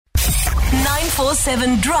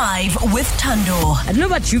947 Drive with Thando. I don't know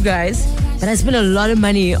about you guys, but I spend a lot of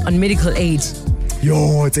money on medical aid.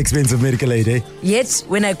 Yo, it's expensive medical aid, eh? Yet,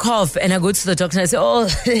 when I cough and I go to the doctor and I say, oh,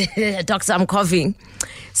 doctor, I'm coughing.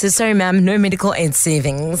 So, sorry, ma'am, no medical aid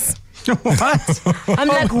savings. What? I'm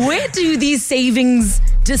like, where do these savings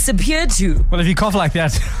disappear to? Well, if you cough like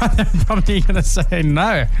that, they're probably going to say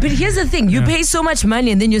no. But here's the thing. You pay so much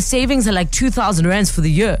money and then your savings are like 2,000 rands for the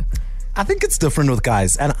year. I think it's different with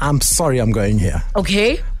guys, and I'm sorry I'm going here.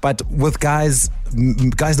 Okay. But with guys,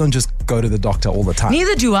 guys don't just go to the doctor all the time.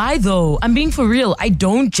 Neither do I, though. I'm being for real. I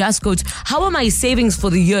don't just go to... How are my savings for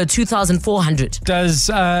the year 2,400? Does,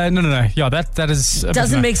 no. Yeah, that is...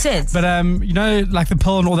 Doesn't make sense. But, you know, like the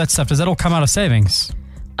pill and all that stuff, does that all come out of savings?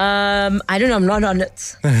 I don't know. I'm not on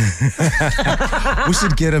it. We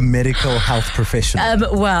should get a medical health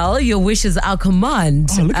professional. Well, your wish is our command.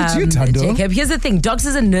 Oh, look at you, Thando. Jacob. Here's the thing.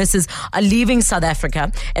 Doctors and nurses are leaving South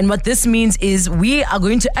Africa. And what this means is we are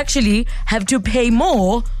going to actually have to pay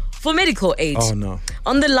more for medical aid. Oh, no.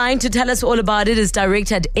 On the line to tell us all about it is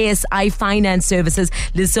Director at ASI Finance Services,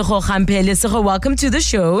 Lesego Gampe. Lesego, welcome to the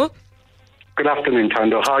show. Good afternoon,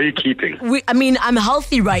 Thando. How are you keeping? I'm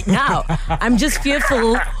healthy right now. I'm just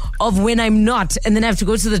fearful of when I'm not, and then I have to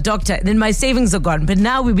go to the doctor, and then my savings are gone. But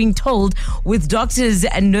now we're being told with doctors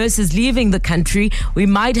and nurses leaving the country, we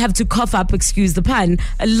might have to cough up, excuse the pun,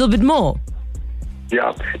 a little bit more.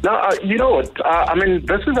 Yeah. Now, you know what?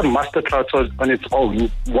 This is a masterclass on its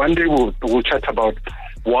own. One day we'll chat about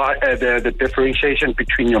why the differentiation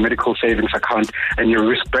between your medical savings account and your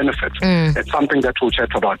risk benefits. It's something that we'll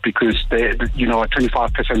chat about because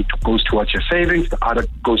 25% goes towards your savings, the other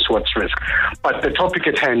goes towards risk. But the topic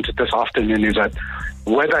at hand this afternoon is that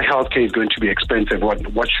whether healthcare is going to be expensive,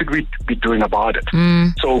 what should we be doing about it?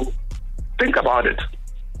 So think about it.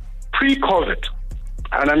 Pre-COVID,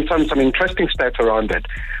 and then some interesting stats around that.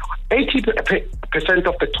 80%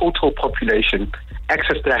 of the total population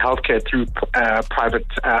access their healthcare through private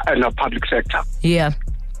and public sector. Yeah.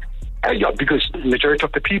 Because the majority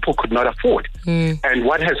of the people could not afford. And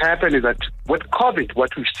what has happened is that with COVID,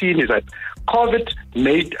 what we've seen is that COVID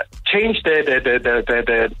changed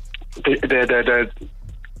the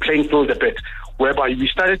playing field a bit, whereby we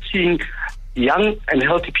started seeing young and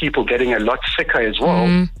healthy people getting a lot sicker as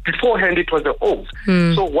well. Beforehand, it was the old.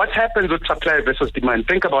 So what happens with supply versus demand?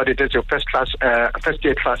 Think about it as your first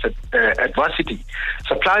year class at varsity.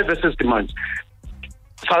 Supply versus demand.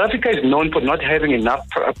 South Africa is known for not having enough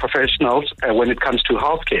professionals when it comes to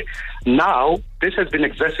healthcare. Now, this has been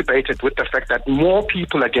exacerbated with the fact that more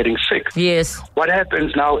people are getting sick. Yes. What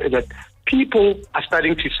happens now is that people are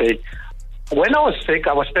starting to say, when I was sick,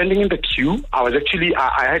 I was standing in the queue. I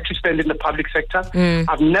had to stand in the public sector.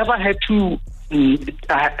 I've never had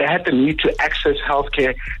I had the need to access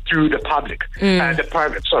healthcare through the public, the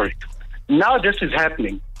private, sorry. Now this is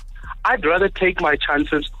happening. I'd rather take my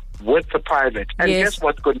chances with the private. And guess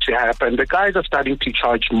what's going to happen? The guys are starting to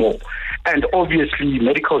charge more. And obviously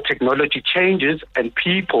medical technology changes and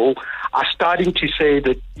people are starting to say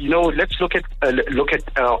that, let's look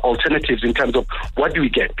at alternatives in terms of what do we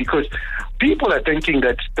get? Because people are thinking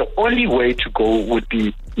that the only way to go would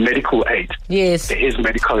be medical aid. Yes. There is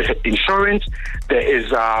medical insurance. There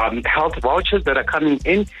is health vouchers that are coming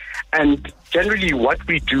in. And generally what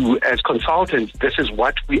we do as consultants, this is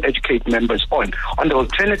what we educate members on the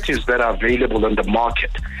alternatives that are available on the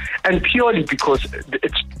market. And purely because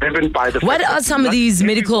it's driven by the fact What are some of these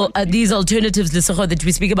these alternatives, Lesego, that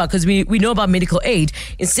we speak about? Because we know about medical aid.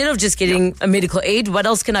 Instead of just getting a medical aid, what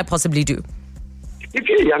else can I possibly do? If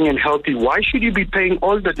you're young and healthy, why should you be paying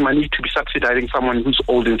all that money to be subsidizing someone who's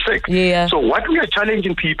old and sick? Yeah. So what we are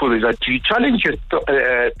challenging people is that you challenge your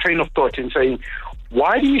train of thought in saying,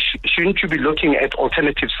 why shouldn't you be looking at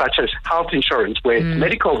alternatives such as health insurance, where it's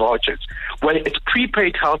medical vouchers, where it's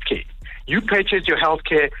prepaid healthcare? You purchase your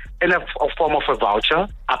healthcare in a form of a voucher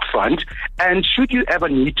upfront, and should you ever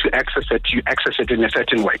need to access it, you access it in a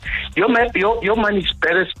certain way. Your money is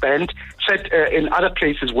better spent in other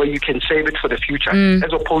places where you can save it for the future,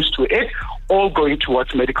 as opposed to it all going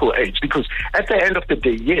towards medical aids. Because at the end of the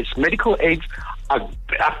day, yes, medical aids are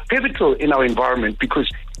pivotal in our environment, because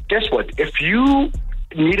guess what? If you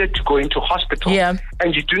needed to go into hospital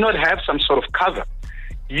and you do not have some sort of cover,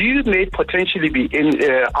 you may potentially be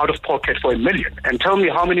out of pocket for $1 million. And tell me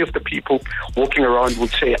how many of the people walking around would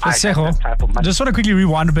say, I have that type of money. Just want to quickly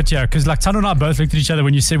rewind a bit here, because like Thando and I both looked at each other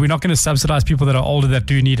when you said we're not going to subsidize people that are older that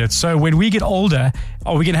do need it. So when we get older,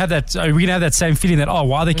 are we going to have that same feeling that,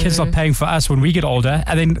 why are the kids not paying for us when we get older?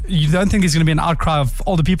 And then you don't think there's going to be an outcry of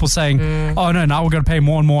older people saying, oh no, now we're going to pay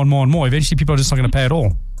more and more and more and more. Eventually people are just not going to pay at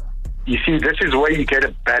all. You see, this is where you get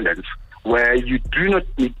a balance. where you do not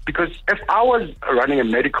need, because if I was running a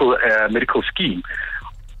medical scheme,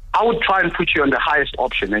 I would try and put you on the highest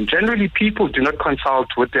option. And generally, people do not consult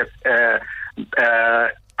with their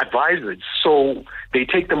advisors. So they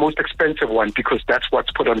take the most expensive one because that's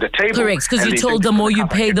what's put on the table. Correct, because you told the more you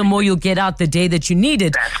pay, the more you'll get out the day that you need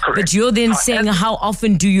it. That's correct. But you're then saying, how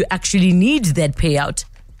often do you actually need that payout?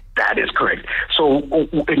 That is correct. So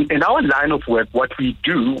in our line of work, what we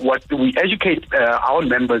do, we educate our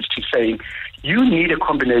members to saying, you need a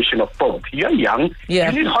combination of both. You're young,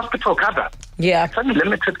 you need hospital cover. Yeah. It's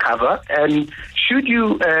unlimited cover, and should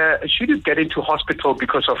you get into hospital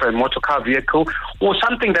because of a motor car vehicle or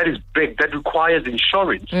something that is big that requires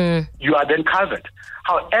insurance, you are then covered.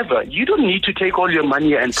 However, you don't need to take all your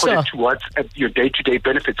money and put it towards your day-to-day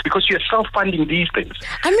benefits because you're self-funding these things.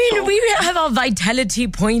 I mean, we have our vitality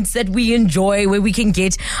points that we enjoy where we can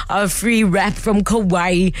get our free wrap from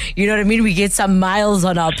Kauai. You know what I mean? We get some miles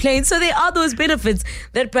on our plane. So there are those benefits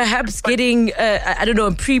that perhaps getting,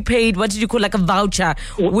 a prepaid, what did you call, like a voucher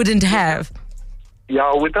wouldn't have.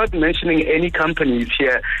 Yeah, without mentioning any companies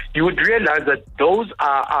here, you would realize that those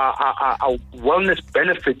are wellness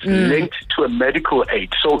benefits linked to a medical aid.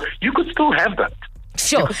 So you could still have that.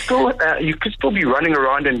 Sure. You could still be running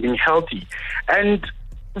around and being healthy. And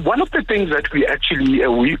one of the things that we actually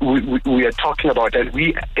we are talking about, and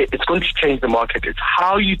it's going to change the market, is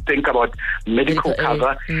how you think about medical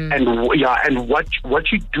cover and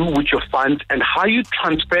what you do with your funds and how you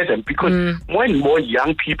transfer them, because more and more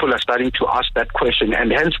young people are starting to ask that question,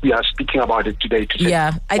 and hence we are speaking about it today. To say,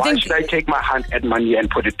 why should I take my hand money and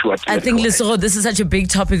put it towards? I think, Lesego, this is such a big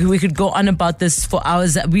topic. We could go on about this for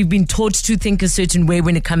hours. We've been taught to think a certain way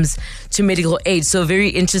when it comes to medical aid, so very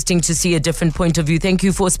interesting to see a different point of view. Thank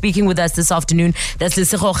you for speaking with us this afternoon. That's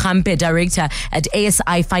Lesego Gampe, Director at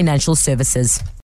ASI Financial Services.